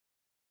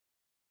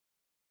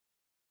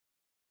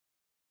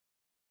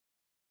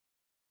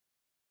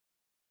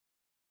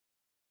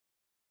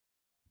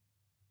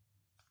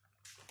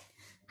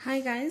Hi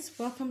guys,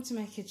 welcome to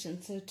my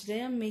kitchen. So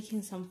today I'm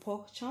making some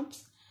pork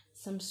chops,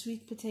 some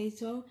sweet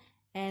potato,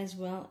 as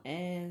well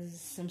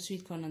as some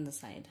sweet corn on the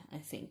side, I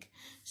think.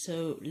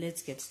 So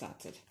let's get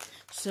started.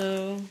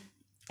 So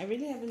I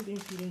really haven't been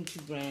feeling too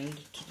grand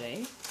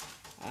today.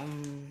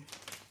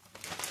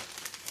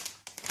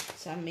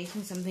 So I'm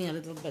making something a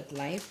little bit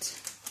light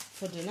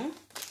for dinner,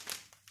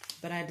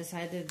 but I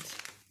decided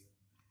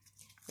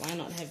why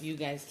not have you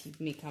guys keep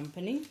me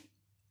company.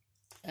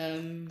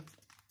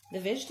 The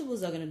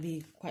vegetables are going to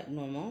be quite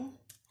normal,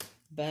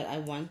 but I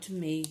want to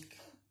make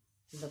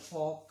the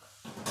pork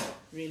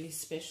really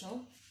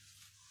special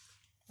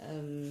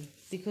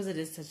because it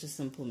is such a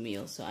simple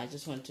meal. So I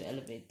just want to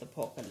elevate the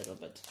pork a little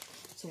bit.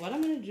 So what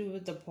I'm going to do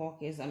with the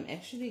pork is I'm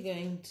actually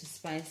going to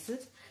spice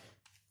it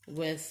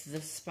with the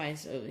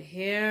spice over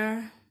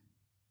here.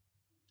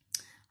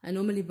 I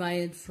normally buy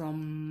it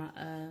from,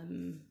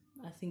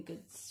 I think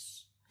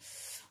it's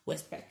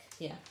Westpac,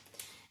 yeah.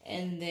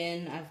 And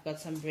then I've got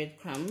some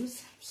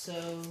breadcrumbs.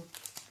 So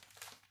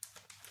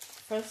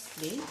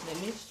firstly, let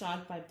me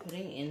start by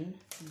putting in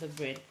the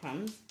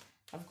breadcrumbs.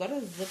 I've got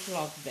a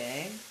Ziploc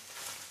bag,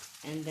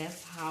 and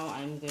that's how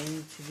I'm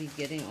going to be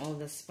getting all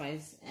the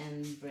spice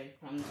and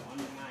breadcrumbs on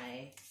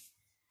my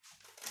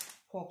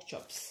pork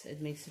chops.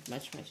 It makes it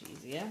much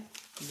easier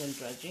than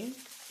drudging.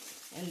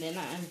 And then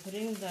I'm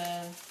putting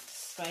the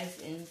spice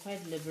in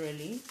quite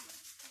liberally.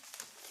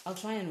 I'll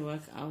try and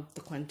work out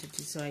the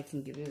quantity so I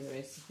can give you the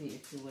recipe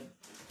if you would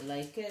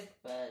like it,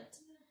 but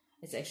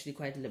it's actually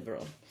quite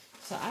liberal.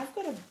 So I've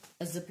got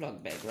a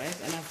Ziploc bag, right?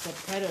 And I've got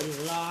quite a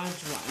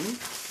large one,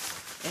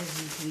 as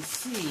you can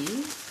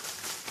see.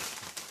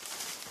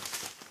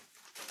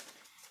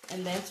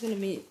 And that's going to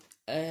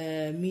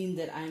mean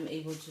that I'm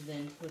able to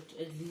then put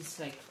at least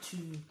like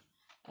 2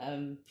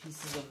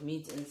 pieces of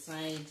meat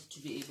inside to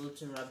be able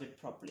to rub it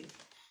properly.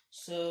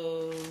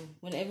 So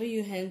whenever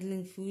you're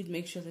handling food,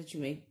 make sure that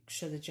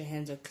your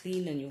hands are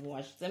clean and you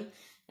wash them,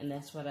 and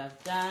that's what I've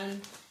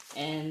done.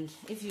 And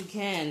if you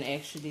can,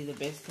 actually the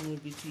best thing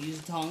would be to use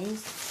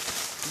tongs,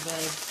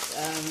 but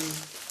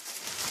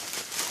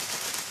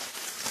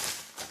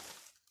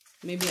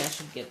maybe I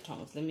should get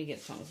tongs. Let me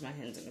get tongs. My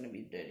hands are going to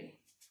be dirty.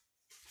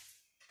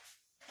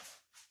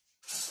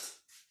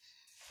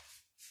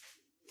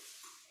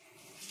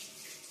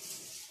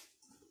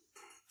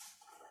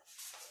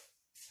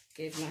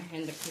 Gave my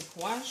hand a quick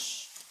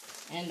wash,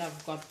 and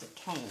I've got the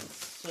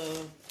tongs.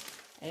 So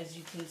as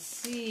you can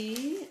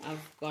see,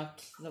 I've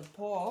got the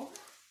pork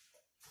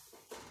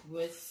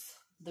with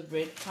the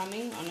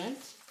breadcrumbing on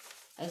it,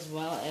 as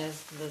well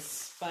as the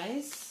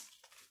spice.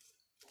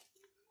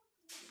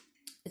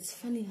 It's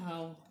funny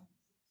how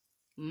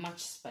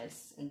much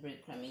spice and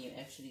breadcrumbing you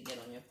actually get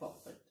on your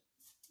pork, but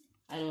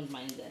I don't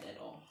mind that at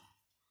all.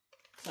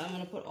 So I'm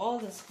going to put all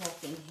this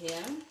pork in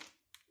here.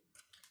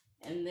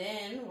 And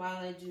then while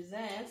I do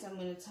that, I'm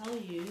going to tell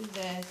you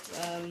that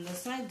the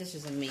side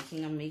dishes I'm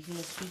making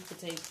a sweet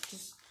potato,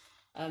 just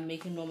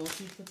making normal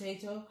sweet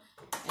potato,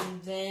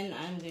 and then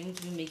I'm going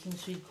to be making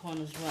sweet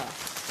corn as well.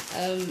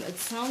 It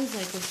sounds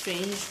like a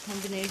strange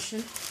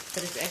combination,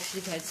 but it's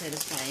actually quite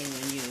satisfying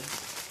when you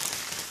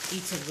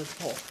eat it with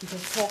pork,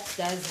 because pork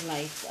does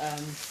like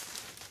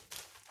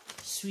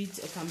sweet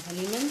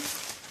accompaniment,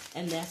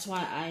 and that's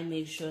why I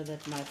make sure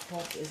that my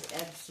pork is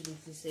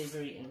absolutely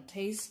savory in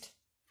taste,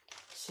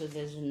 so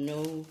there's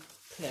no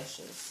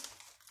clashes.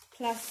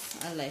 Plus,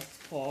 I like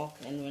pork,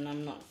 and when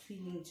I'm not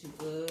feeling too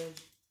good,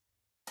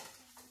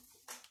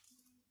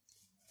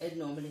 it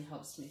normally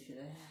helps me feel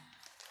a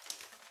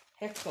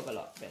heck of a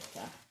lot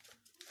better.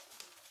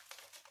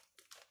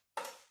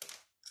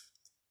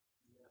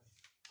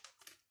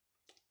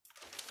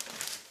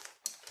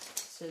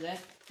 So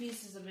that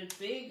piece is a bit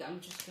big.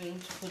 I'm just going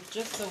to put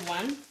just the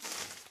one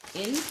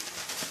in,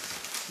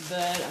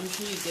 but I'm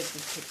sure you get the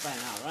trick by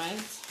now,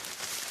 right?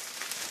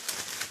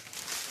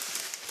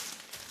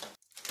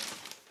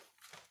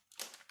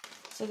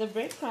 So the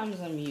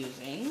breadcrumbs I'm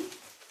using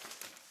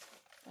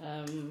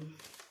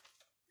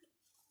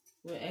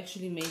were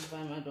actually made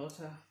by my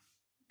daughter,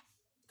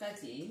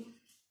 Kati.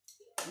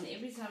 And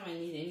every time I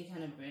need any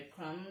kind of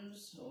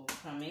breadcrumbs or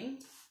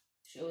crumbing,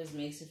 she always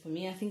makes it for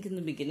me. I think in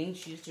the beginning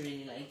she used to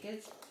really like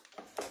it.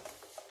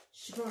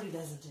 She probably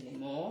doesn't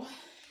anymore.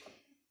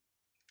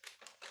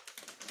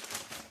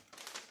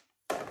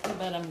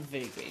 But I'm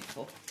very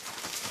grateful.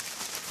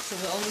 So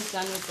we're almost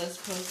done with this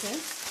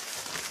process.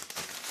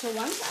 So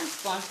once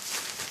I've got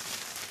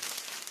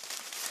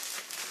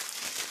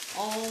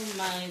all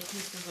my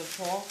pieces of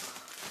pork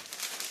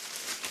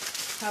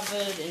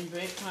covered in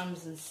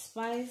breadcrumbs and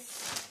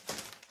spice,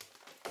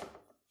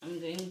 I'm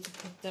going to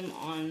put them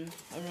on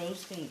a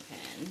roasting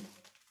pan.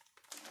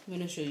 I'm going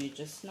to show you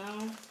just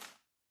now.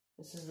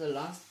 This is the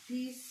last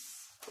piece.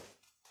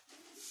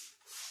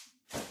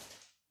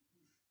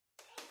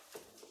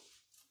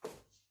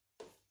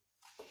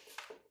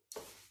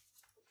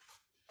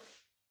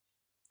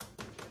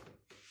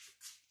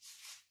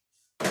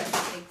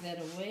 Take that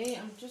away.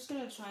 I'm just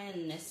going to try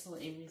and nestle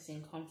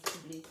everything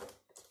comfortably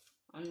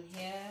on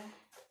here.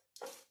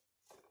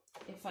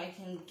 If I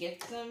can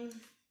get them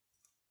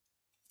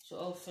to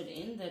all fit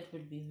in, that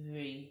would be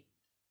very,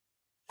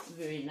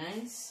 very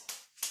nice.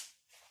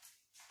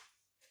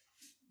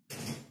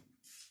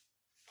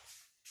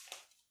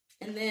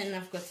 And then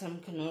I've got some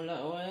canola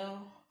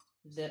oil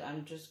that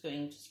I'm just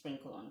going to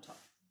sprinkle on top.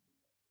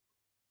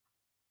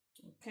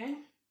 Okay,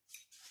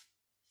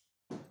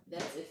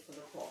 that's it for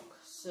the pork.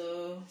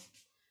 So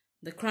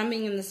the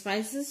crumbing and the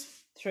spices,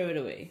 throw it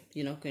away.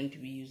 You're not going to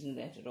be using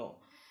that at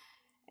all.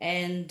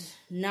 And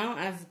now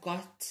I've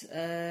got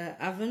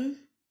oven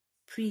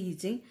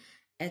preheating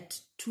at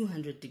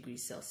 200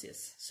 degrees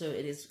Celsius. So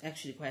it is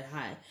actually quite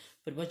high.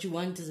 But what you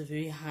want is a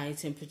very high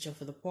temperature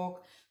for the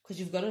pork, because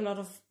you've got a lot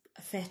of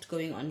fat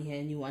going on here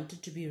and you want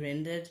it to be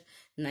rendered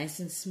nice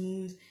and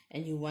smooth,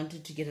 and you want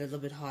it to get a little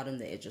bit hard on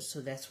the edges. So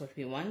that's what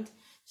we want.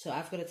 So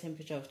I've got a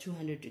temperature of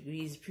 200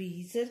 degrees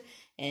preheated,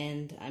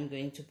 and I'm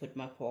going to put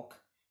my pork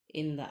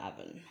in the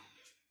oven.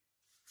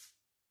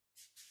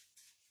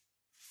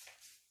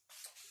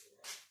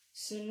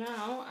 So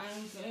now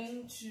I'm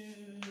going to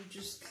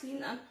just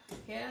clean up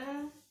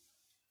here,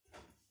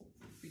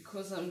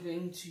 because I'm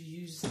going to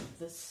use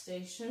this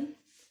station.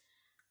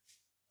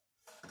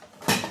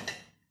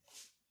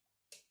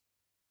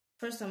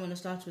 First, I'm going to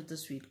start with the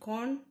sweet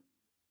corn.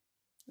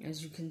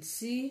 As you can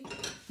see,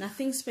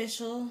 nothing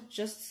special,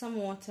 just some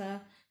water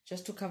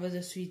just to cover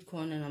the sweet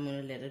corn, and I'm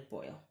going to let it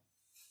boil.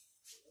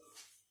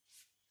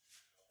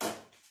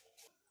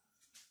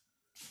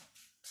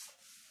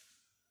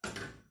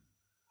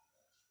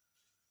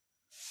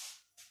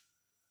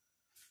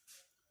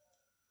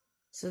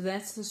 So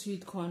that's the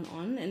sweet corn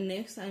on, and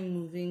next I'm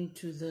moving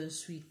to the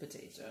sweet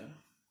potato.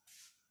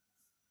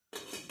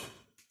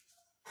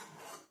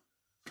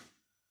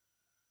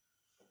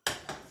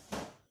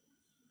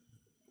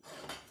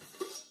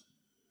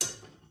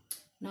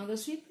 Now the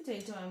sweet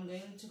potato I'm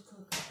going to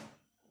cook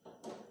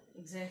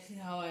exactly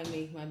how I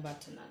make my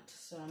butternut.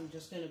 So I'm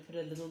just going to put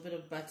a little bit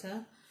of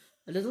butter,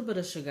 a little bit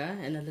of sugar,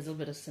 and a little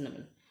bit of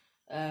cinnamon.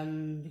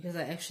 Because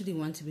I actually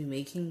want to be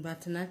making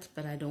butternut,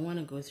 but I don't want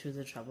to go through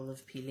the trouble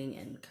of peeling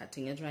and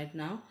cutting it right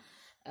now.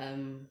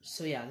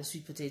 So yeah, the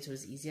sweet potato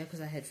is easier because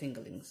I had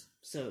fingerlings.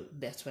 So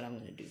that's what I'm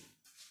going to do.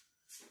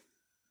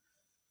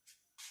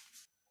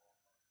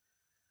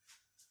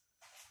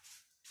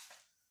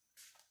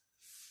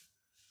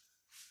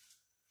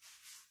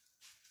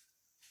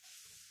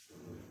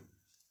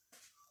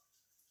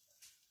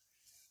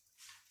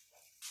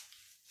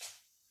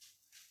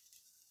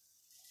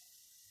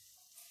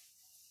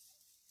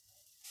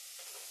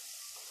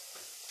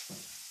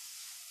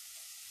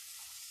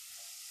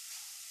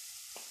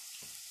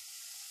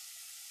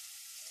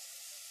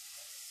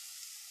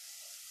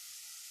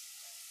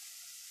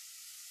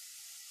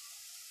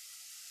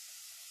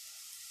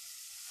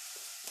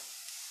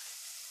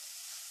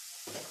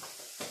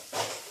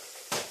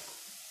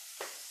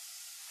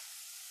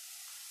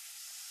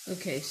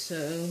 Okay,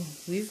 so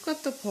we've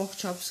got the pork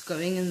chops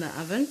going in the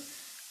oven,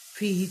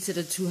 preheated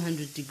at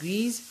 200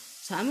 degrees.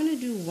 So I'm going to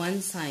do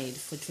one side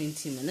for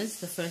 20 minutes,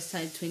 the first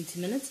side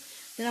 20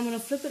 minutes. Then I'm going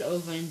to flip it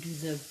over and do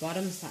the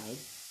bottom side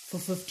for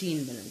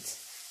 15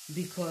 minutes.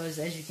 Because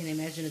as you can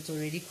imagine, it's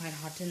already quite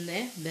hot in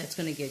there. That's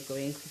going to get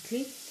going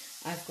quickly.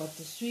 I've got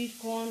the sweet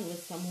corn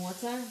with some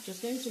water.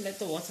 Just going to let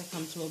the water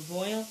come to a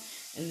boil.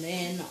 And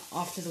then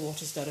after the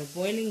water started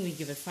boiling, we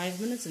give it 5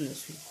 minutes and the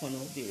sweet corn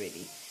will be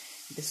ready.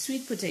 The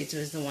sweet potato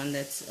is the one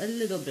that's a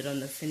little bit on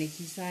the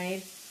finicky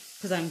side,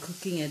 because I'm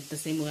cooking it the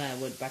same way I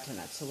would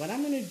butternut. So what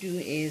I'm going to do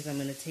is I'm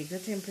going to take the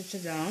temperature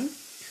down.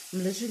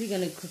 I'm literally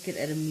going to cook it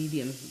at a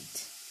medium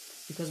heat,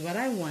 because what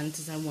I want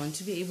is I want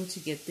to be able to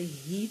get the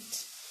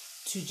heat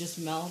to just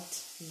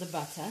melt the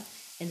butter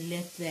and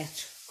let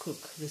that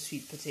cook the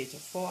sweet potato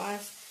for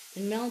us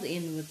and meld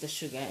in with the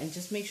sugar, and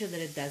just make sure that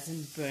it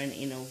doesn't burn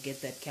in or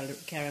get that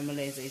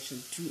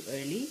caramelization too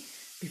early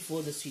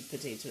before the sweet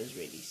potato is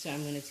ready. So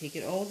I'm going to take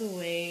it all the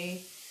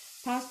way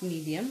past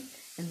medium,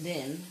 and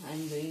then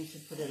I'm going to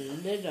put a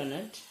lid on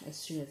it as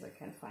soon as I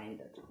can find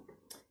it.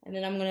 And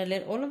then I'm going to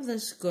let all of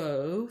this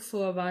go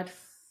for about,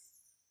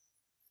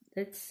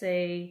 let's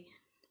say,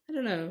 I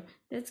don't know,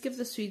 let's give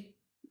the sweet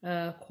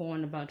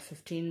corn about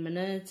 15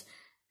 minutes,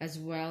 as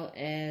well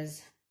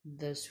as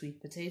the sweet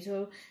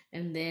potato,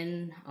 and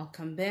then I'll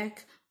come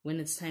back when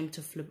it's time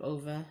to flip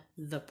over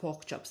the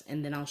pork chops,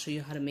 and then I'll show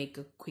you how to make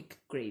a quick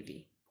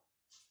gravy.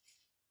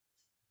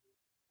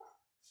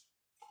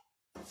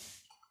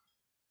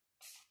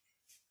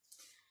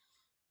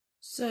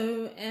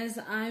 So as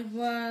I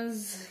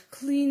was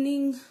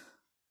cleaning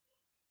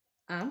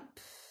up,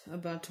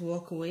 about to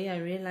walk away, I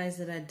realized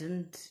that I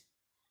didn't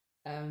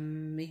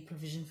make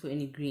provision for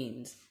any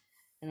greens,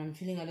 and I'm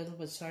feeling a little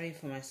bit sorry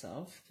for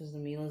myself because the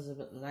meal is a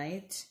bit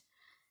light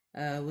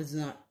with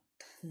not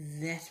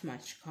that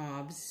much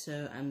carbs.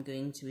 So I'm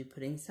going to be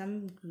putting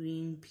some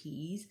green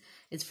peas.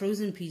 It's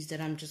frozen peas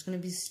that I'm just going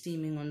to be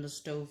steaming on the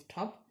stove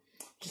top.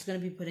 Just going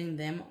to be putting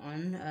them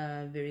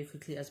on very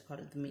quickly as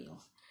part of the meal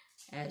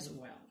as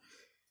well.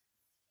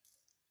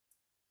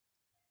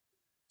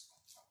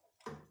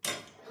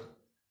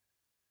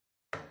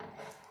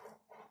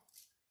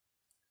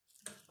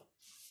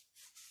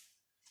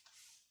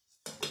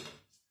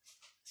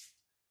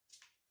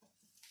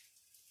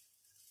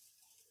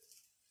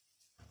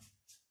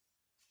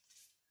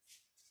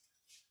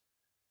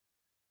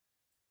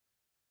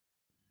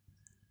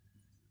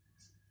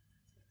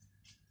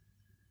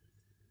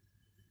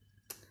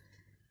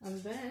 I'm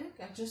back.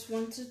 I just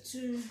wanted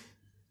to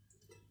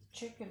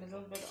check a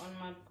little bit on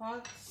my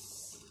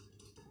pots.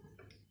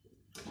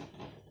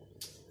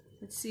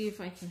 Let's see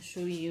if I can show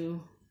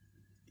you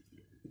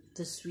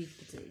the sweet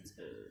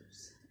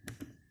potatoes.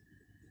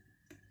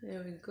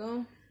 There we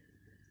go.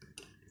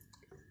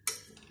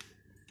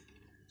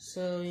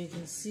 So you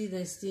can see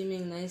they're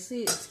steaming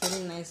nicely. It's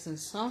getting nice and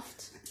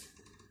soft.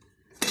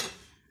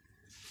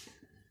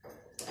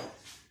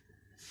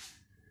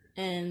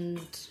 And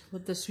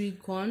with the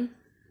sweet corn,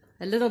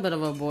 a little bit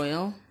of a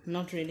boil,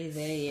 not really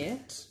there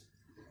yet.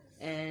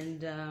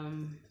 And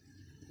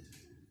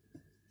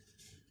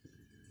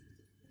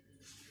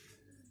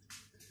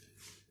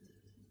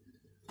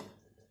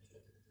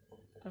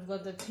I've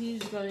got the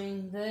peas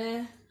going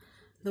there.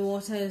 The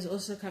water is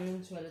also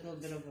coming to a little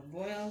bit of a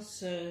boil,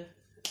 so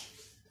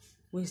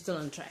we're still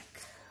on track.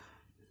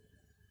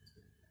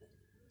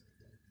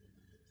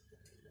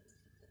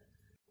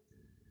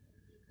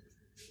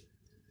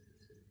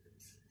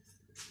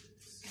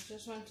 I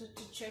just wanted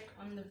to check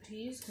on the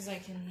peas because I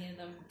can hear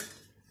them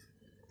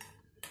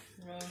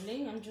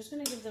rolling. I'm just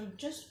going to give them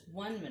just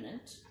 1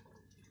 minute,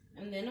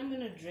 and then I'm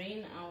going to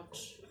drain out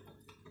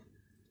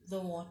the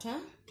water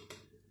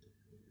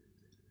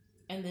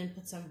and then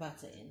put some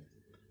butter in.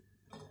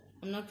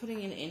 I'm not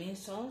putting in any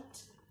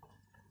salt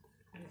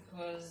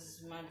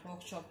because my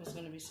pork chop is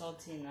going to be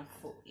salty enough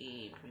for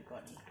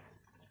everybody.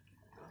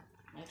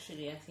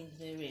 Actually, I think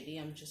they're ready.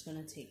 I'm just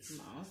going to take them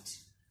out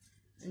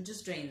and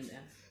just drain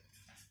them.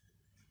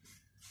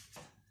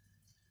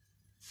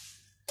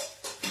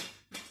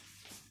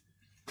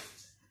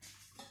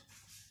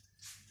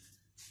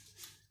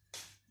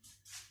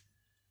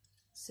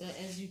 So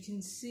as you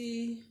can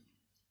see,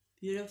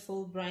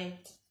 beautiful,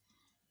 bright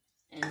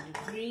and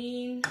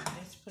green.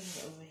 Let's put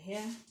it over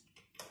here.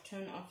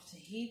 Turn off the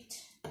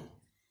heat.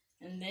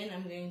 And then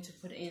I'm going to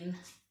put in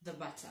the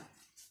butter.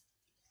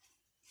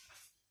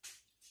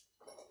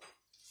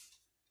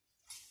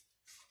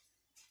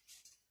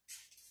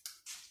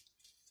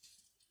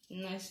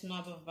 Nice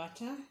knob of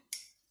butter.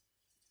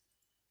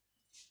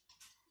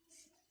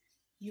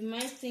 You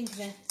might think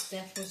that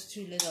that was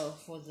too little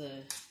for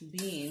the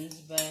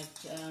beans,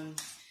 but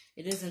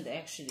it isn't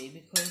actually,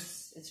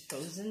 because it's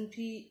frozen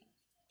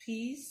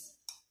peas.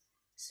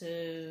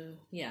 So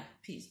yeah,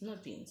 peas,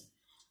 not beans,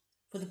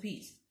 for the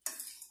peas.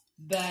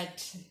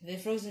 But they're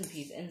frozen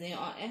peas and they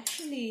are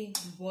actually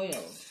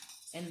boiled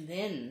and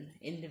then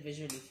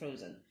individually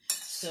frozen.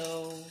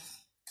 So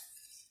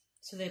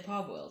they're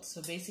parboiled.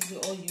 So basically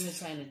all you are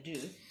trying to do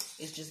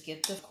is just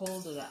get the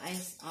cold or the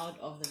ice out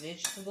of the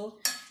vegetable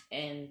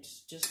and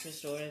just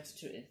restore it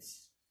to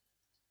its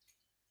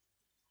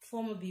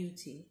former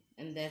beauty.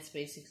 And that's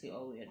basically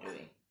all we are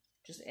doing.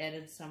 Just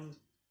added some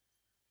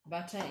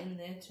butter in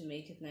there to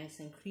make it nice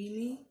and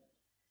creamy.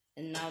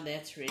 And now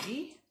that's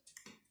ready.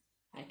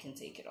 I can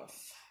take it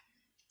off.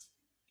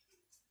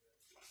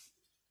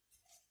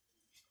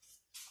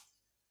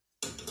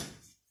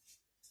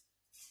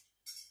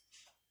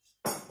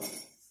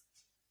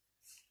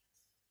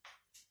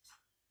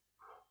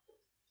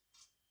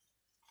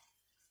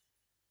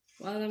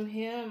 While I'm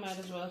here, I might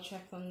as well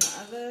check on the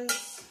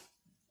others.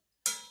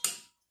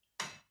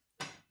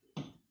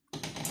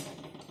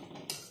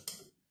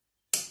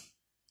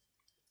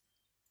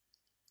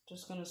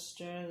 Just gonna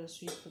stir the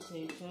sweet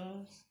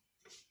potatoes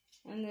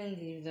and then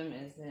leave them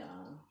as they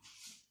are.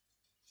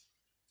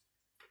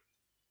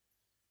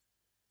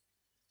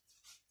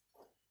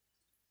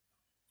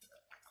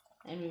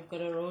 And we've got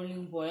a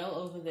rolling boil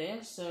over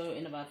there, so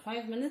in about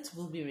 5 minutes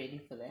we'll be ready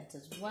for that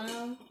as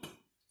well.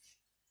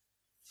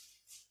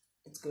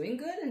 It's going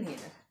good in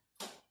here.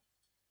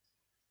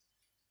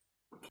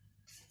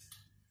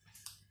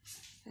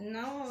 And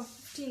now our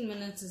 15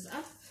 minutes is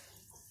up.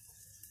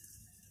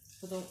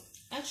 For the,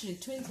 actually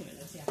 20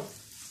 minutes, yeah.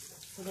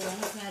 For the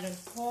one side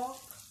of pork.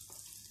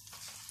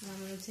 And I'm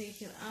going to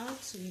take it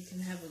out so you can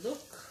have a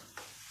look.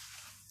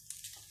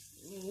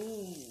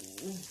 Ooh.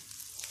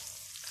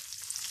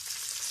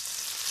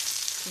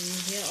 Can you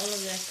hear all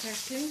of that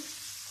crackling?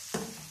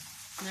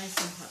 Nice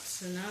and hot.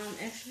 So now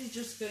I'm actually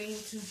just going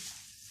to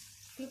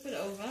flip it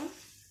over.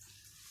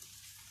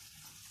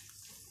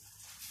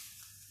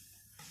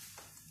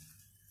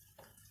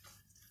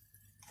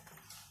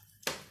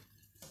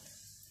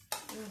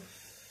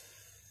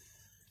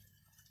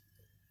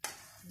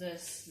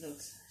 This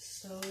looks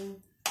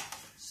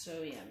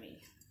so yummy.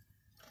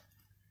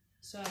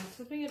 So I'm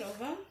flipping it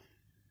over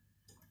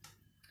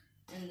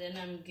and then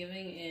I'm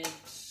giving it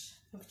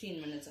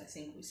 15 minutes, I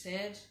think we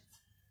said,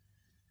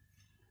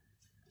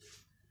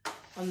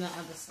 on the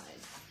other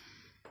side.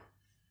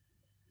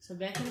 So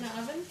back in the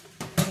oven,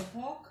 the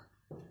pork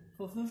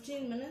for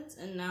 15 minutes,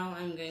 and now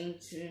I'm going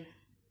to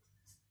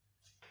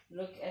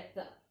look at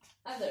the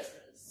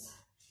others.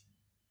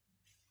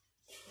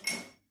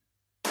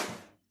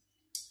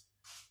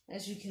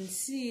 As you can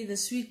see, the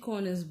sweet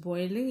corn is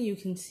boiling. You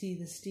can see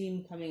the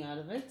steam coming out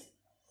of it.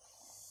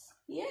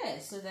 Yeah,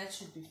 so that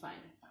should be fine.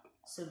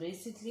 So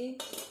basically,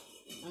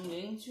 I'm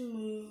going to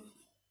move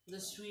the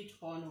sweet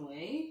corn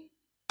away.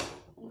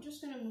 I'm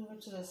just going to move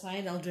it to the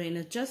side. I'll drain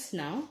it just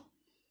now.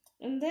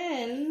 And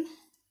then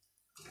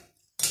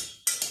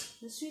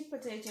the sweet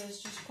potato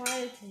is just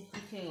quietly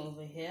cooking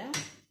over here.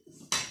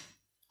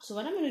 So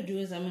what I'm going to do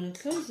is I'm going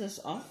to close this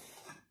off.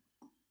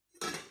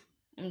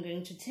 I'm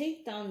going to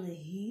take down the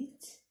heat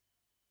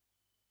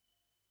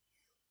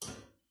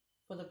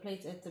for the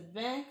plate at the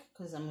back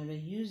because I'm going to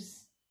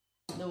use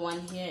the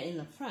one here in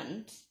the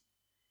front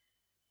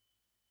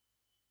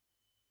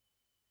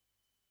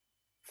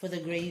for the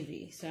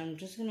gravy. So I'm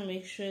just going to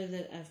make sure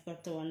that I've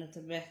got the one at the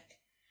back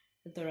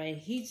at the right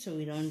heat so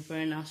we don't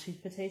burn our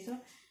sweet potato.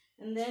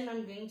 And then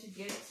I'm going to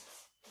get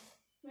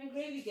my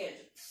gravy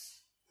gadgets.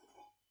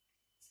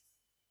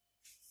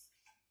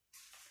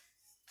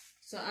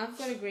 So I've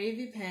got a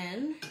gravy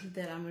pan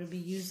that I'm going to be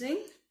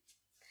using,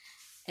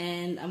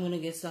 and I'm going to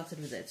get started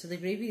with it. So the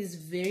gravy is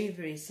very,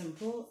 very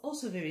simple,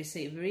 also very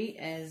savory,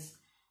 as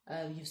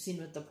you've seen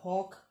with the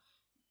pork.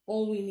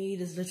 All we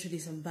need is literally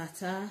some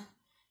butter,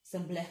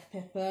 some black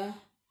pepper.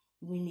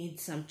 We need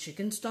some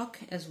chicken stock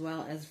as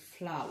well as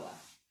flour.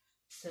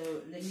 So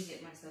let me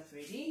get my stuff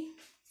ready.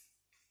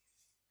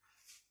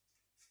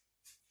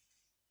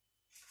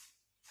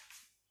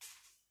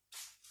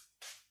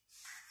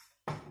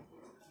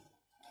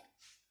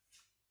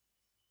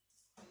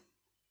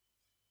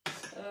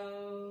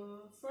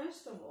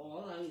 First of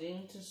all, I'm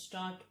going to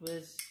start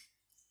with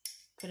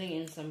putting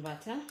in some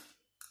butter.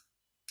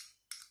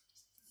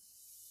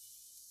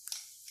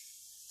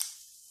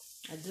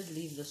 I did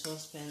leave the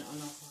saucepan on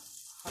a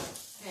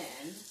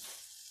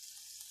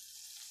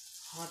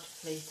hot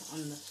plate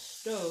on the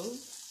stove,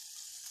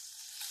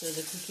 so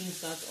the cooking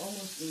starts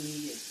almost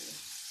immediately.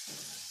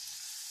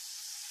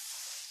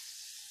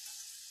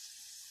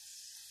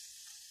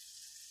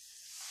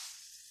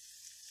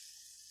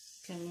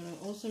 Okay, I'm going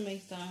to also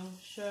make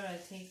sure I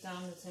take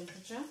down the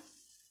temperature.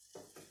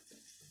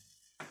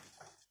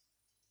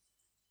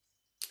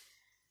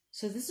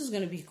 So this is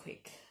going to be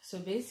quick. So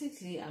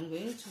basically I'm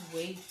going to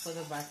wait for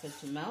the butter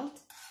to melt,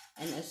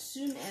 and as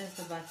soon as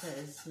the butter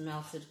is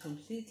melted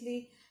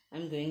completely,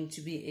 I'm going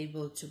to be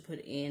able to put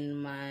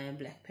in my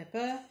black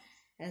pepper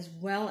as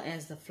well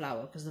as the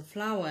flour, because the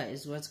flour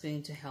is what's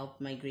going to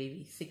help my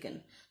gravy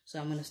thicken. So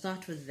I'm going to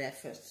start with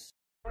that first.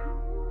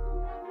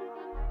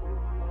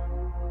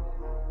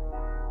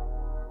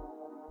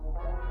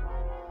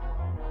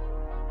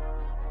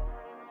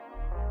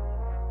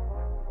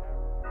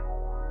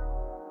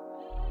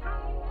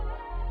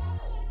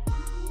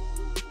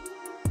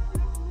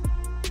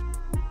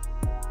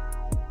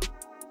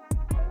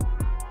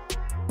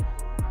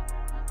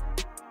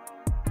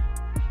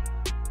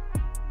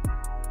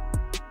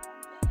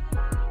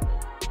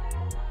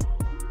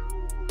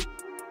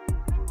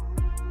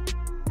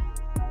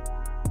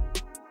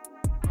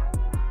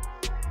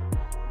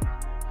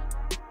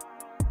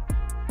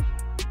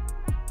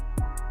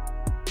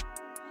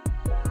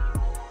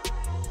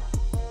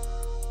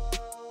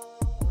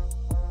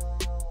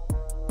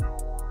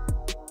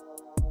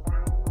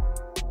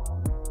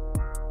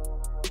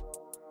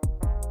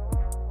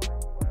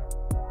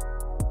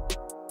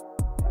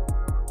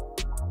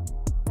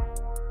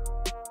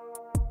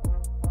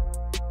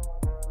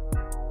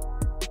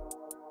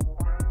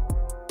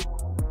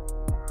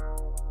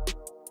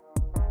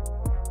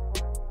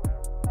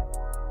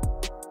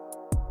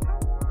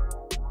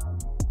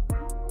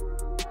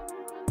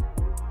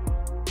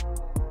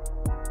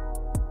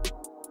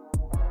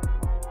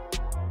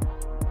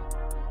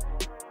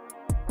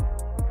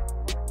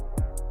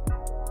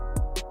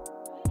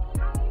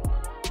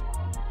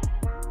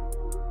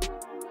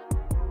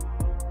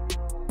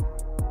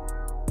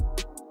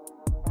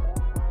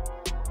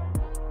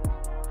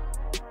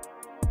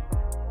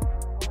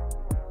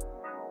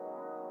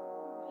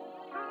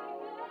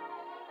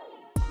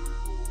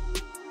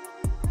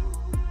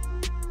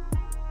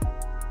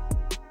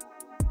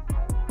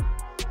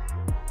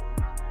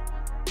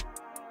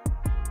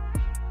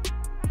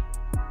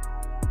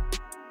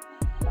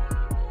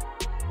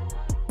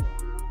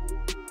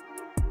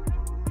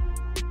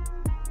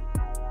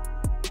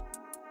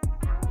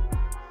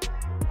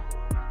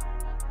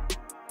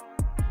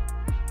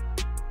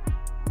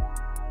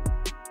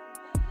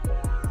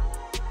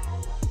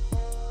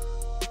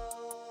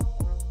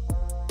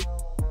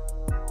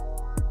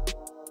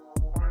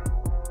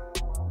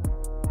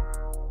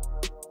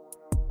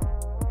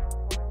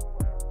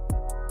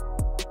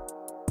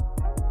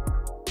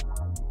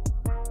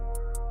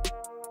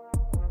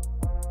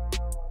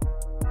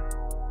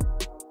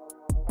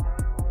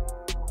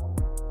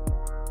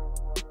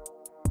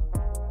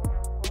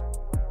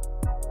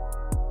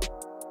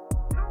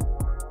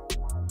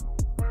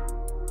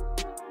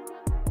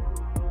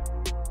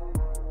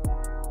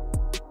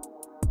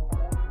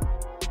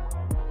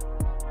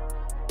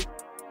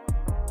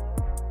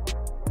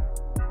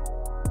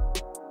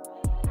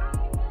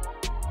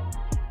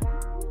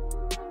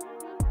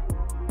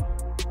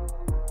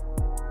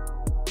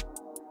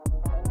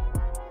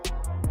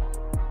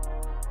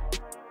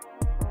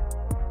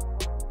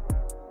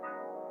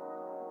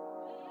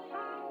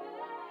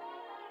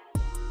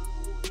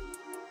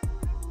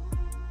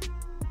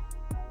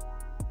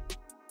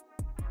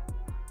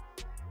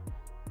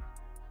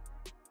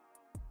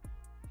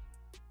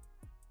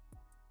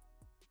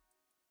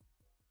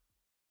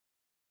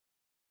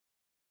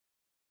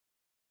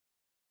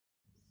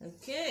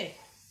 Okay,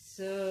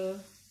 so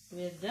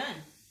we're done.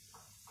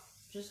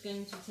 Just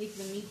going to take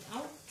the meat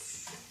out.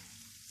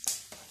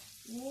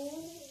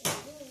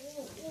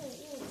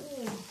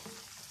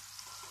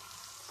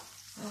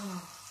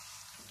 Oh,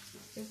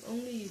 if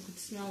only you could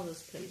smell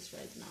this place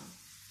right now.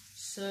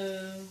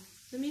 So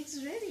the meat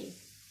is ready.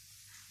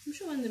 I'm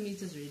sure when the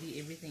meat is ready,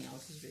 everything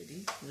else is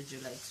ready. Would you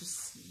like to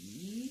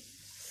see?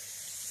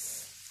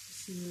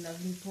 See, the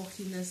lovely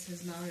porkiness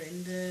has now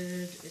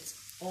rendered. It's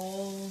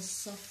all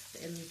soft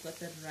and we've got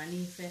that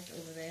runny fat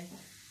over there.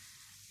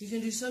 You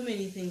can do so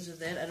many things with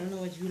that. I don't know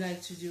what you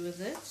like to do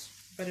with it,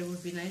 but it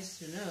would be nice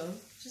to know.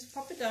 Just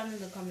pop it down in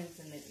the comments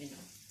and let me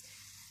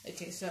know.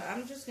 Okay, so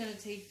I'm just going to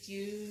take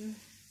you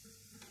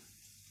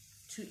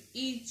to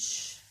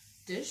each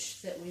dish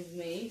that we've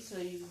made. So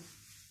you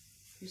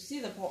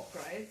see the pork,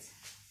 right?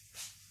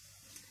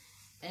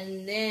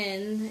 And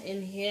then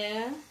in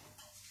here,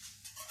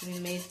 we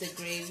made the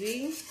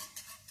gravy.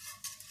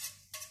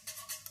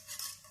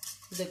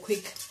 The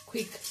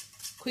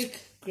quick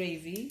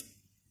gravy.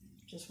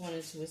 Just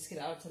wanted to whisk it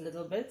out a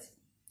little bit.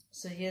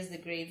 So here's the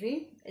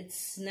gravy.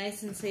 It's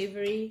nice and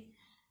savory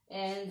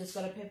and it's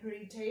got a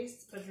peppery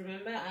taste. But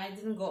remember, I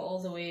didn't go all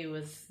the way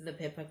with the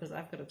pepper because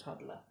I've got a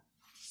toddler.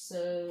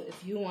 So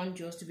if you want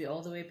yours to be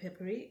all the way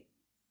peppery,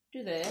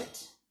 do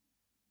that.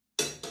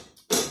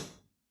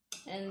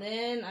 And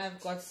then I've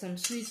got some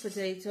sweet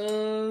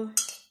potato.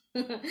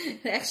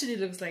 It actually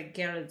looks like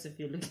carrots if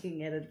you're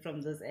looking at it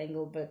from this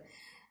angle, but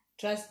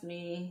trust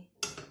me,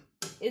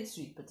 it's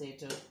sweet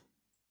potato.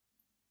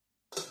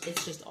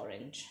 It's just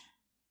orange.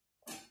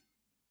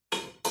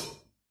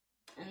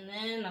 And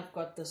then I've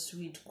got the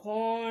sweet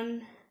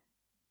corn.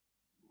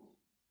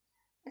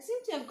 I seem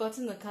to have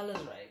gotten the colors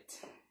right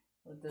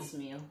with this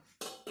meal.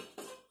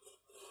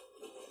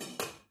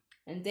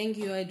 And thank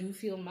you, I do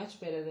feel much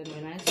better than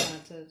when I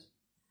started.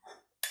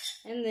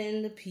 And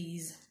then the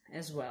peas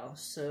as well.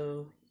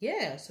 So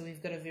yeah, so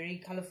we've got a very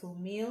colorful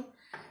meal.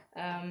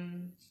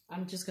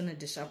 I'm just gonna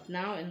dish up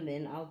now and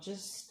then I'll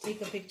just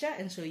take a picture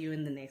and show you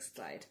in the next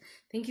slide.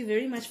 Thank you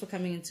very much for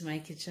coming into my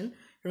kitchen.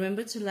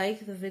 Remember to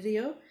like the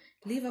video,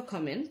 leave a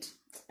comment.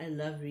 I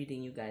love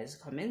reading you guys'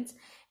 comments,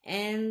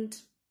 and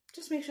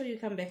just make sure you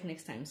come back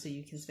next time so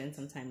you can spend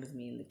some time with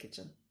me in the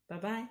kitchen. Bye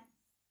bye.